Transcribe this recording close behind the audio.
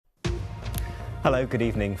Hello, good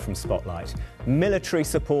evening from Spotlight. Military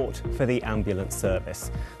support for the ambulance service.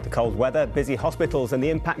 The cold weather, busy hospitals and the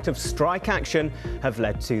impact of strike action have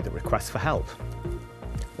led to the request for help.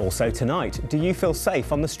 Also tonight, do you feel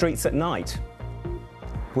safe on the streets at night?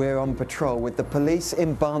 We're on patrol with the police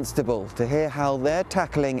in Barnstable to hear how they're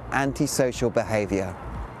tackling antisocial behaviour.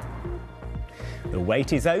 The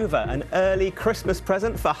wait is over, an early Christmas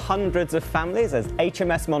present for hundreds of families as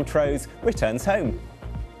HMS Montrose returns home.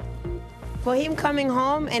 For him coming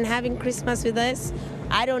home and having Christmas with us,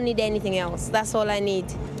 I don't need anything else. That's all I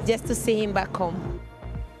need, just to see him back home.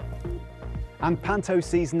 And Panto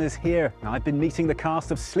season is here. I've been meeting the cast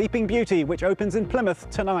of Sleeping Beauty, which opens in Plymouth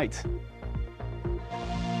tonight.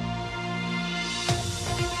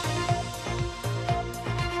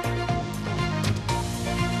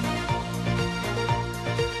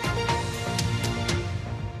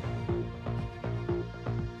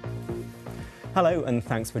 Hello and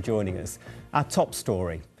thanks for joining us. Our top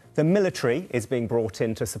story. The military is being brought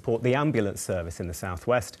in to support the ambulance service in the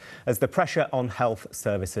southwest as the pressure on health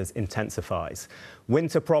services intensifies.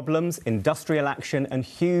 Winter problems, industrial action and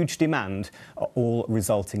huge demand are all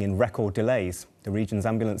resulting in record delays. The region's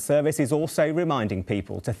ambulance service is also reminding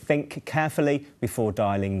people to think carefully before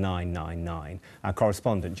dialling 999. Our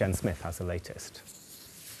correspondent Jen Smith has the latest.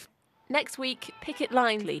 Next week, pick it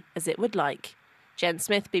lively as it would like. Jen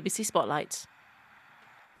Smith, BBC Spotlight.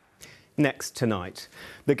 Next tonight,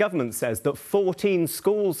 the government says that 14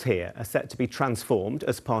 schools here are set to be transformed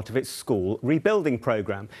as part of its school rebuilding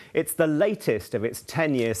programme. It's the latest of its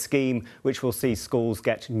 10-year scheme, which will see schools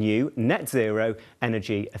get new, net zero,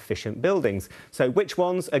 energy efficient buildings. So which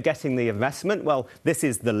ones are getting the investment? Well, this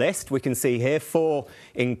is the list. We can see here 4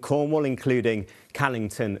 in Cornwall, including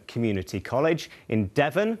Callington Community College. In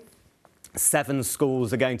Devon, 7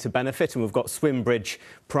 schools are going to benefit, and we've got Swimbridge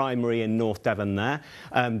Primary in North Devon there.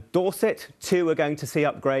 Dorset, 2 are going to see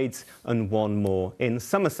upgrades and 1 more in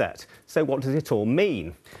Somerset. So what does it all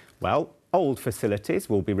mean? Well, old facilities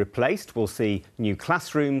will be replaced. We'll see new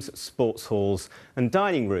classrooms, sports halls and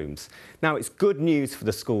dining rooms. Now, it's good news for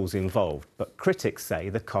the schools involved, but critics say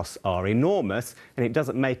the costs are enormous and it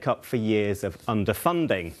doesn't make up for years of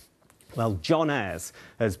underfunding. Well, John Ayres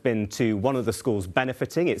has been to one of the schools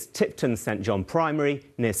benefiting. It's Tipton St John Primary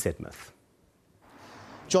near Sidmouth.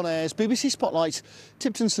 John Ayres, BBC Spotlight,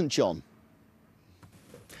 Tipton St John.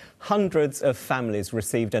 Hundreds of families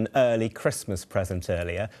received an early Christmas present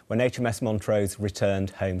earlier when HMS Montrose returned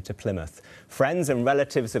home to Plymouth. Friends and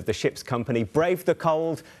relatives of the ship's company braved the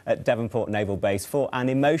cold at Devonport Naval Base for an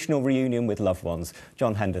emotional reunion with loved ones.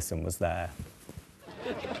 John Henderson was there.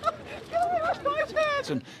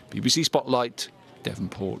 BBC Spotlight,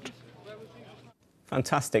 Devonport.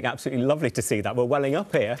 Fantastic, absolutely lovely to see that. We're welling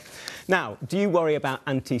up here. Now, do you worry about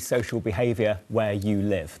antisocial behaviour where you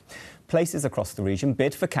live? Places across the region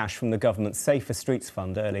bid for cash from the government's Safer Streets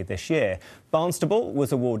Fund early this year. Barnstable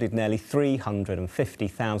was awarded nearly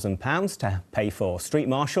 £350,000 to pay for street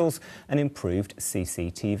marshals and improved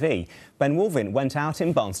CCTV. Ben Wolvin went out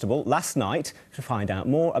in Barnstable last night to find out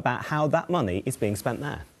more about how that money is being spent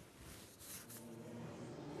there.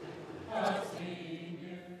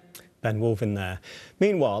 Ben Wolvin there.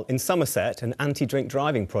 Meanwhile, in Somerset, an anti-drink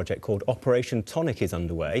driving project called Operation Tonic is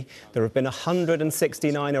underway. There have been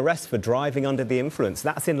 169 arrests for driving under the influence.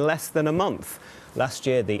 That's in less than a month. Last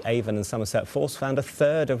year, the Avon and Somerset Force found a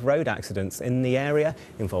third of road accidents in the area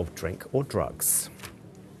involved drink or drugs.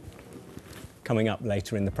 Coming up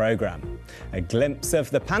later in the programme, a glimpse of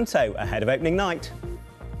the Panto ahead of opening night.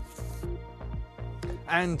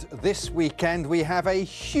 And this weekend, we have a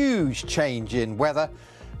huge change in weather.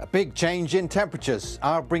 A big change in temperatures.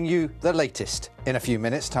 I'll bring you the latest in a few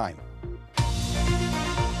minutes' time.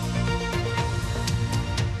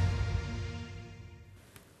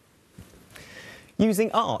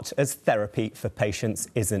 Using art as therapy for patients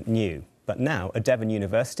isn't new, but now a Devon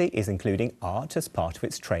University is including art as part of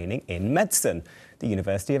its training in medicine. The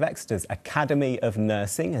University of Exeter's Academy of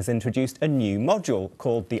Nursing has introduced a new module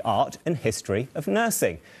called the Art and History of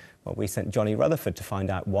Nursing. Well, we sent Johnny Rutherford to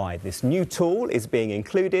find out why this new tool is being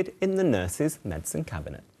included in the Nurses' Medicine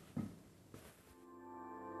Cabinet.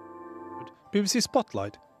 BBC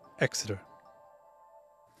Spotlight, Exeter.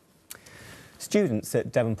 Students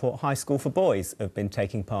at Devonport High School for Boys have been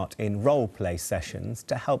taking part in role-play sessions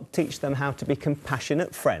to help teach them how to be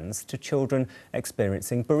compassionate friends to children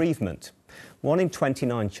experiencing bereavement. 1 in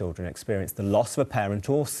 29 children experience the loss of a parent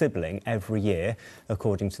or sibling every year,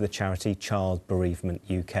 according to the charity Child Bereavement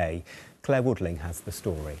UK. Claire Woodling has the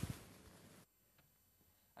story.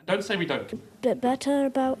 Don't say we don't. A bit better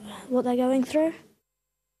about what they're going through.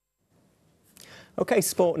 OK,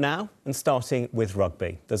 sport now, and starting with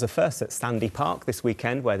rugby. There's a first at Sandy Park this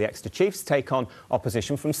weekend where the Exeter Chiefs take on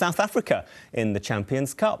opposition from South Africa in the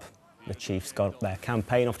Champions Cup. The Chiefs got their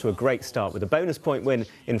campaign off to a great start with a bonus point win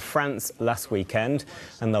in France last weekend,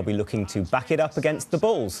 and they'll be looking to back it up against the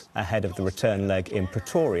Bulls ahead of the return leg in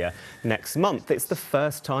Pretoria next month. It's the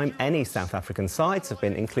first time any South African sides have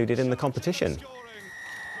been included in the competition.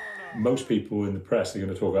 Most people in the press are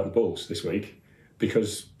going to talk about the Bulls this week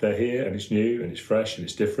because they're here and it's new and it's fresh and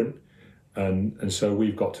it's different. And so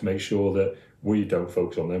we've got to make sure that we don't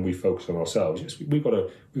focus on them, we focus on ourselves. Yes, we've got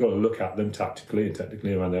to look at them tactically and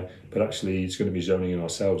technically around there, but actually it's going to be zoning in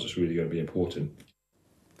ourselves that's really going to be important.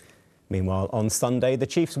 Meanwhile, on Sunday, the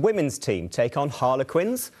Chiefs women's team take on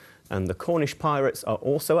Harlequins, and the Cornish Pirates are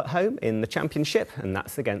also at home in the Championship, and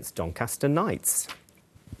that's against Doncaster Knights.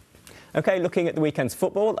 OK, looking at the weekend's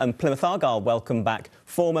football, and Plymouth Argyle welcome back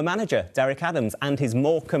former manager Derek Adams and his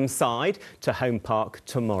Morecambe side to Home Park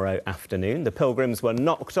tomorrow afternoon. The Pilgrims were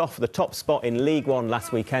knocked off the top spot in League One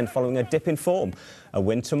last weekend following a dip in form. A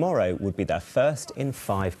win tomorrow would be their first in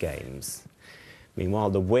 5 games. Meanwhile,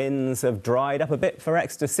 the wins have dried up a bit for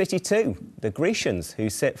Exeter City too. The Grecians, who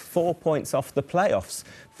sit 4 points off the playoffs,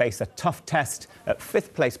 face a tough test at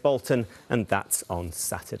 5th place Bolton, and that's on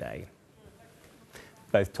Saturday.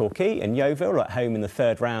 Both Torquay and Yeovil are at home in the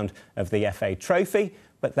 3rd round of the FA Trophy,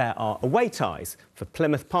 but there are away ties for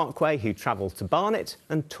Plymouth Parkway, who travel to Barnet,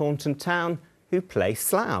 and Taunton Town, who play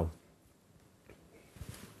Slough.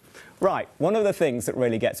 Right, one of the things that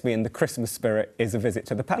really gets me in the Christmas spirit is a visit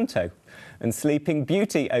to the Panto. And Sleeping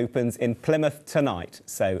Beauty opens in Plymouth tonight.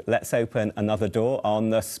 So let's open another door on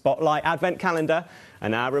the Spotlight Advent calendar.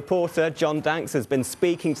 And our reporter, John Danks, has been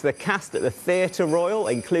speaking to the cast at the Theatre Royal,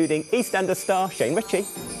 including EastEnders star Shane Ritchie.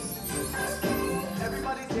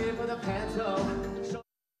 Everybody's here for the Panto.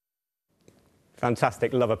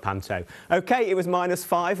 Fantastic, love a Panto. OK, it was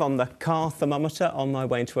 -5 on the car thermometer on my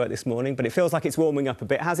way into work this morning, but it feels like it's warming up a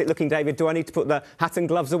bit. How's it looking, David? Do I need to put the hat and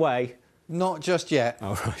gloves away? Not just yet.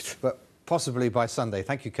 Oh, right. But possibly by Sunday.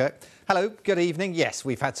 Thank you, Kirk. Hello, good evening. Yes,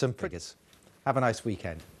 we've had some triggers. Have a nice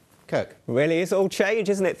weekend. Kirk. Really is all change,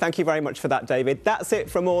 isn't it? Thank you very much for that, David. That's it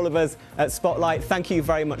from all of us at Spotlight. Thank you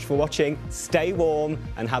very much for watching. Stay warm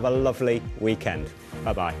and have a lovely weekend.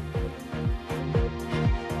 Bye-bye.